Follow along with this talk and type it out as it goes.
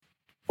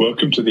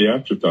Welcome to the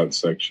afterthought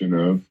section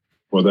of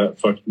Well, That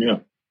Fucked Me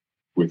Up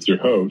with your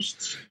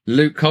hosts,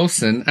 Luke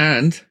Colson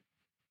and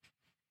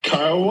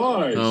Kyle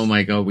Wise. Oh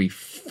my god, we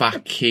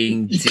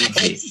fucking did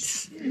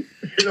it.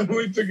 It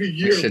only took a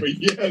year, but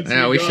yes.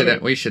 Yeah,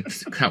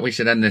 we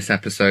should end this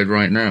episode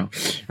right now.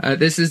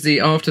 This is the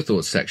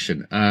afterthought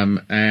section,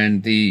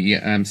 and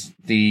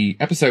the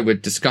episode we're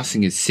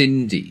discussing is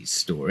Cindy's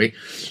story.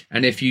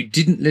 And if you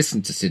didn't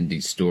listen to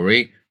Cindy's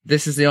story,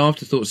 this is the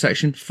afterthought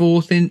section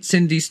for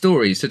Cindy's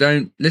story. So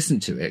don't listen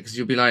to it because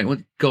you'll be like, "What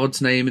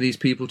God's name are these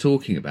people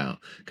talking about?"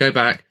 Go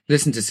back,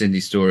 listen to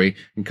Cindy's story,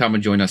 and come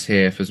and join us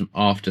here for some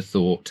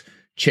afterthought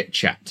chit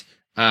chat.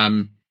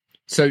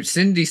 So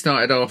Cindy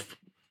started off.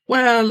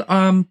 Well,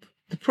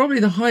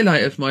 probably the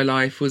highlight of my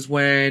life was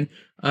when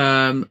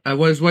I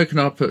was woken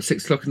up at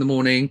 6 o'clock in the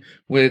morning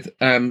with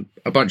a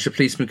bunch of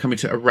policemen coming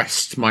to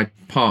arrest my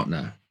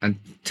partner and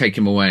take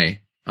him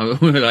away. I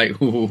was like,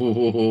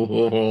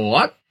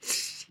 what?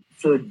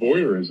 For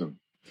voyeurism.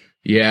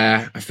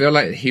 Yeah, I feel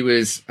like he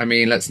was. I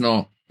mean, let's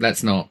not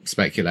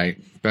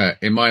speculate, but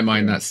in my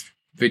mind, that's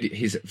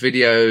his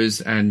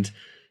videos and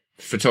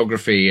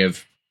photography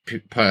of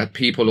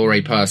people or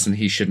a person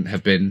he shouldn't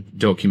have been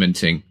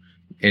documenting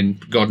in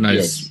God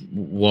knows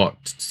what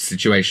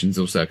situations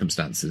or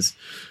circumstances,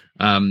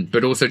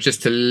 but also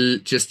just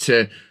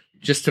to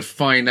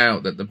find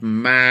out that the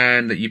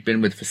man that you've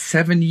been with for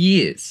 7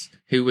 years,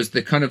 who was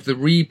the kind of the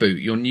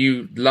reboot, your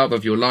new love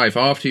of your life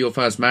after your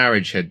first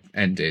marriage had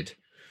ended,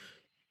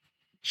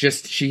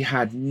 she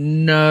had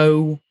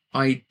no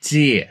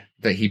idea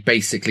that he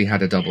basically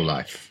had a double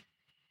life.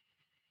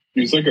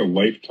 It's like a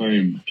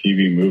Lifetime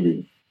TV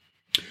movie.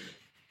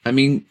 I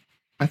mean,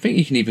 I think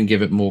you can even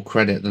give it more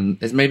credit than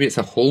maybe it's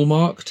a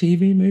Hallmark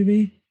TV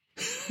movie.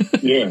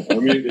 Yeah, I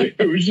mean,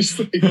 it was just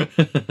like,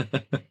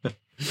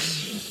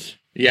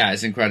 yeah,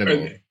 it's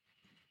incredible.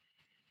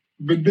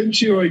 But then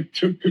she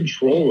took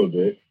control of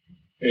it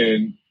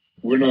and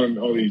went on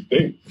all these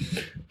dates.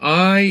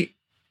 I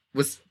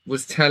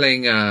was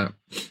telling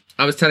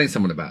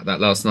someone about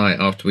that last night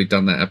after we'd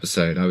done that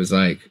episode. I was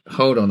like,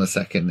 hold on a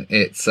second.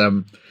 It's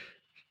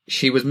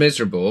she was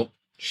miserable.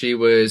 She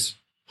was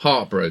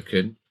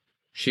heartbroken.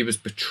 She was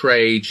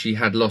betrayed. She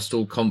had lost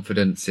all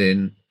confidence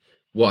in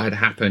what had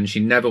happened. She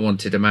never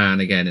wanted a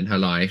man again in her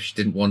life. She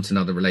didn't want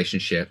another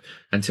relationship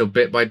until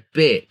bit by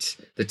bit,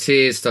 the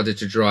tears started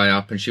to dry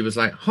up. And she was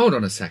like, hold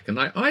on a second.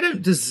 I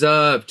don't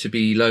deserve to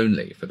be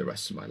lonely for the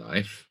rest of my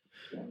life.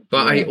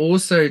 But I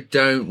also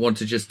don't want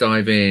to just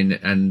dive in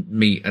and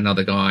meet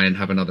another guy and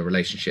have another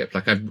relationship.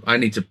 Like I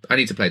need to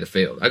play the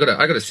field. I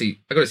gotta see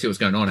what's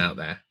going on out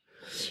there.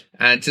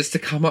 And just to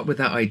come up with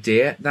that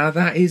idea, now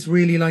that is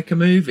really like a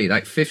movie,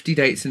 like 50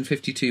 dates in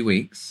 52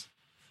 weeks,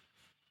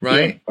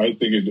 right? Yeah,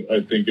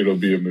 I think it'll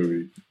be a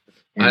movie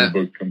when the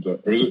book comes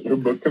out. Has her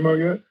book come out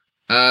yet?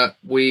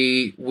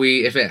 We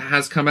if it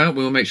has come out,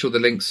 we will make sure the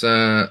links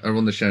are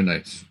on the show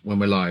notes when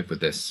we're live with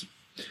this.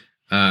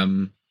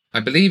 I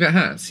believe it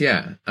has,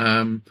 yeah.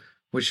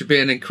 Which should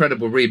be an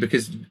incredible read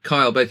because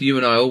Kyle, both you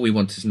and I, all we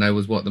wanted to know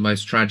was what the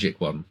most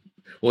tragic one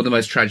or the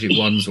most tragic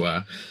ones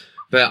were.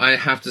 But I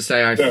have to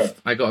say,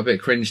 I got a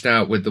bit cringed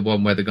out with the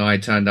one where the guy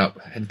turned up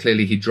and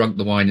clearly he drunk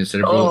the wine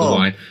instead of brought the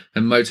wine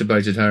and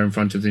motorboated her in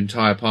front of the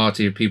entire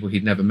party of people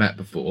he'd never met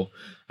before.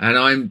 And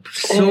I'm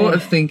sort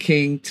of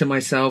thinking to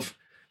myself,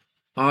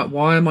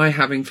 why am I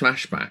having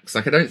flashbacks?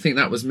 Like, I don't think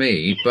that was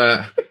me,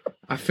 but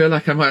I feel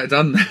like I might have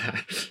done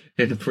that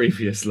in a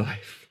previous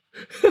life.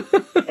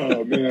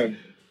 Oh, man.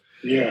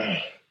 Yeah.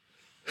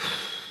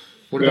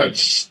 What about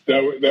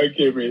that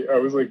gave me, I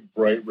was like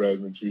bright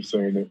red when she was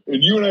saying it.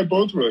 And you and I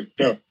both were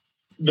like,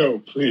 no,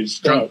 please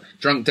stop.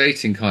 Drunk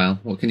dating, Kyle.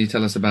 What can you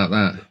tell us about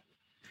that?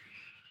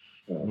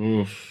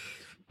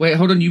 Wait,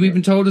 hold on. You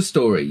even told a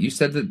story. You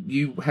said that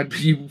you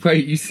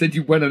said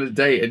you went on a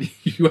date and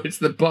you went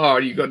to the bar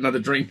and you got another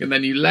drink and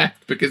then you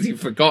left because you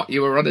forgot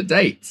you were on a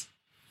date.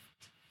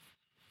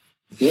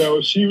 Yeah,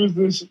 well, she was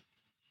this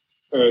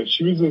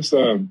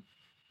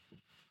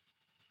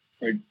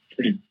like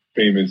pretty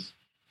famous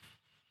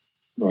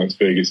Las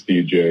Vegas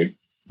DJ,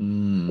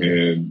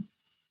 and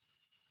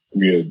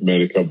we had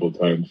met a couple of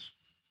times,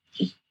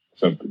 just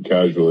something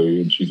casually.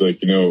 And she's like,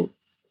 I don't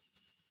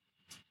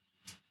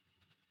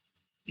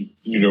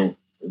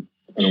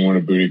want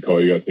a booty call.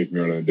 You got to take me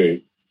on a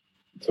date.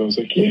 So I was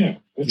like, yeah,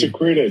 that's a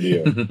great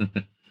idea.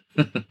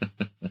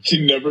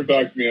 She never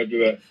talked to me after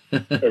that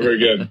ever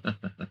again.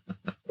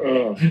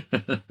 Oh,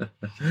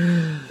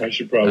 I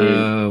should probably.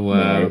 Oh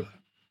wow. No.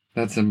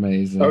 That's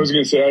amazing. I was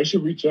going to say, I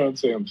should reach out and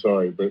say I'm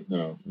sorry, but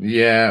no.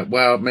 Yeah,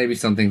 well, maybe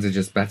some things are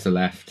just better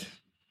left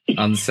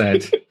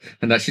unsaid.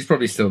 And that she's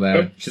probably still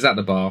there. She's at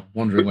the bar,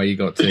 wondering where you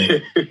got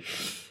to.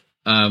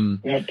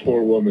 That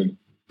poor woman.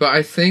 But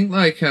I think,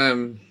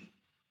 the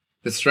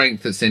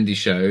strength that Cindy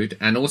showed,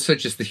 and also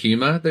just the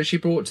humour that she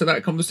brought to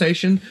that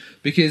conversation,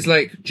 because,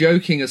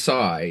 joking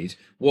aside,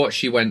 what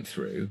she went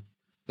through,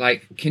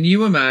 can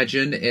you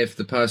imagine if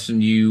the person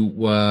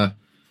you'd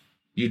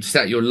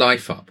set your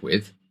life up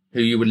with,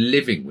 who you were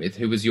living with,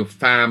 who was your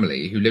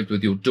family, who lived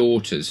with your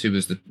daughters, who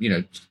was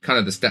kind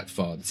of the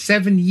stepfather.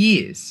 7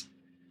 years.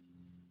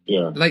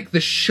 Yeah. Like the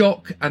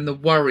shock and the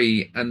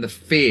worry and the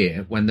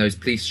fear when those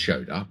police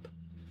showed up,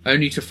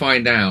 only to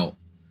find out,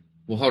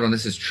 well, hold on,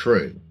 this is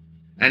true.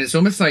 And it's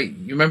almost like,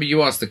 you remember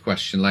you asked the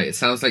question, like, it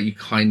sounds like you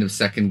kind of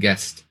second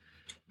guessed,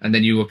 and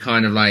then you were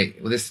kind of like,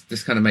 well,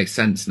 this kind of makes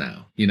sense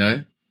now, you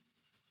know?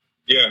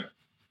 Yeah.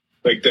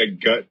 Like that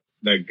gut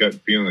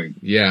feeling.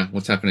 Yeah.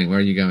 What's happening? Where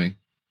are you going?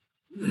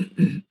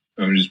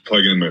 I'm just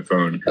plugging in my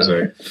phone because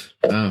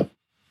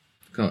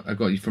I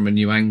got you from a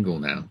new angle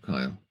now,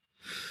 Kyle.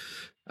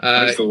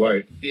 How's the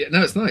light? Yeah,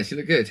 no, it's nice. You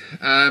look good.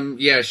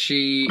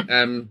 She.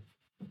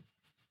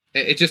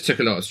 It just took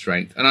a lot of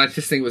strength, and I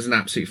just think it was an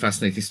absolutely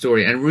fascinating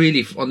story. And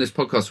really, on this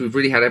podcast, we've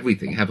really had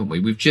everything, haven't we?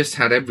 We've just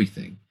had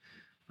everything,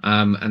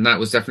 and that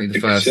was definitely the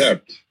first.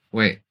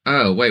 Wait,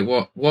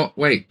 what?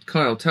 Wait,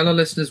 Kyle, tell our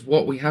listeners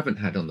what we haven't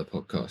had on the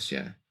podcast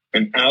yet.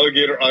 An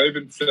alligator. I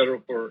even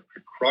settled for a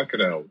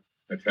crocodile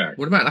attack.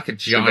 What about like a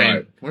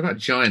giant? What about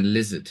giant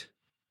lizard?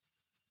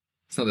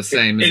 It's not the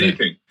same, is it?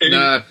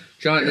 No,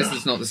 giant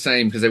lizard's not the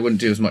same because they wouldn't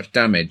do as much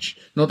damage.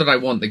 Not that I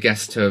want the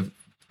guests to have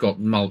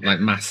got like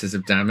masses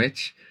of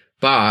damage,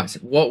 but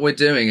what we're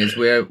doing is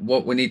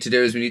what we need to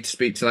do is we need to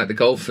speak to like the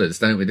golfers,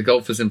 don't we? The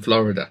golfers in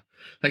Florida.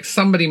 Like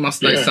somebody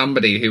must know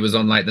somebody who was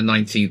on like the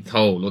 19th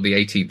hole or the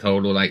 18th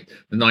hole or like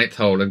the 9th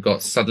hole and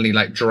got suddenly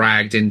like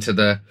dragged into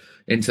the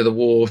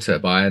water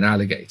by an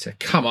alligator.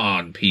 Come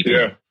on, people.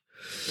 Yeah,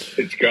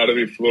 it's got to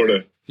be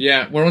Florida.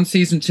 Yeah, we're on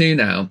season 2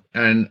 now,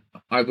 and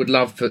I would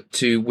love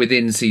to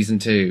within season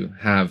 2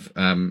 have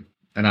an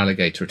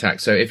alligator attack.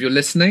 So if you're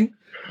listening,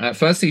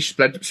 firstly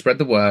spread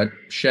the word,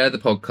 share the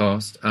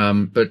podcast.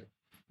 But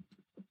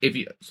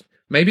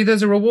maybe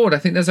there's a reward. I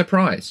think there's a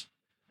prize.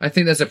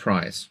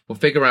 We'll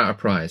figure out a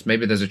prize.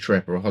 Maybe there's a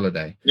trip or a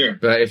holiday. Yeah.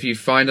 But if you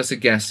find us a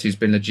guest who's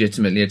been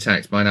legitimately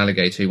attacked by an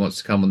alligator who wants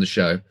to come on the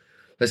show,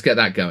 let's get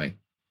that going.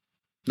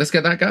 That's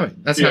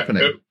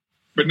happening.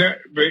 But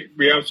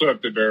we also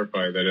have to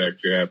verify that it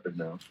actually happened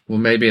now. Well,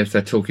 maybe if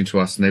they're talking to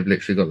us and they've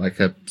literally got like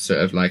a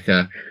sort of like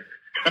a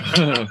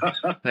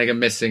like a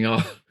missing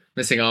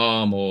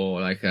arm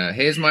or like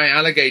here's my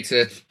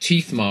alligator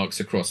teeth marks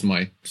across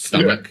my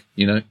stomach,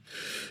 you know?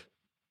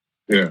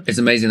 Yeah. It's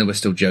amazing that we're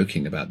still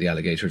joking about the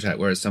alligator attack,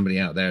 whereas somebody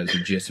out there has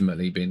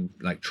legitimately been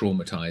like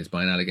traumatized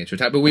by an alligator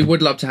attack. But we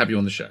would love to have you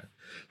on the show.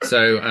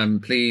 So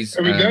please.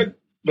 I mean,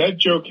 that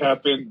joke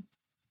happened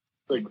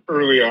like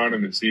early on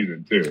in the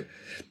season too.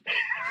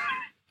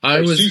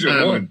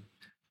 Season 1.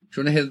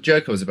 Do you want to hear the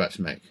joke I was about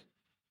to make?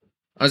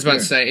 I was about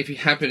to say, if you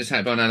have been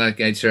attacked by an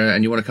alligator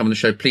and you want to come on the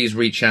show, please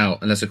reach out.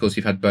 Unless, of course,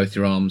 you've had both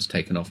your arms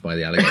taken off by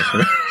the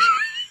alligator.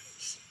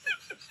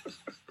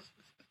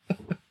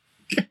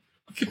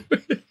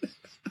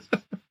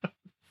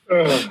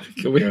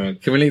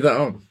 Can we leave that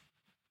on?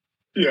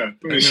 Yeah,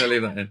 please. I'm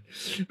going to leave that in.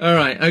 All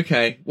right,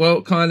 okay.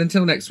 Well, Kyle,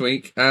 until next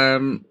week,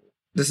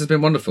 this has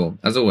been wonderful,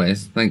 as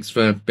always. Thanks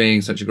for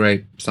being such a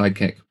great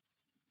sidekick.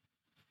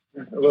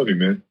 I love you,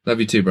 man.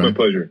 Love you too, bro. My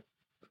pleasure.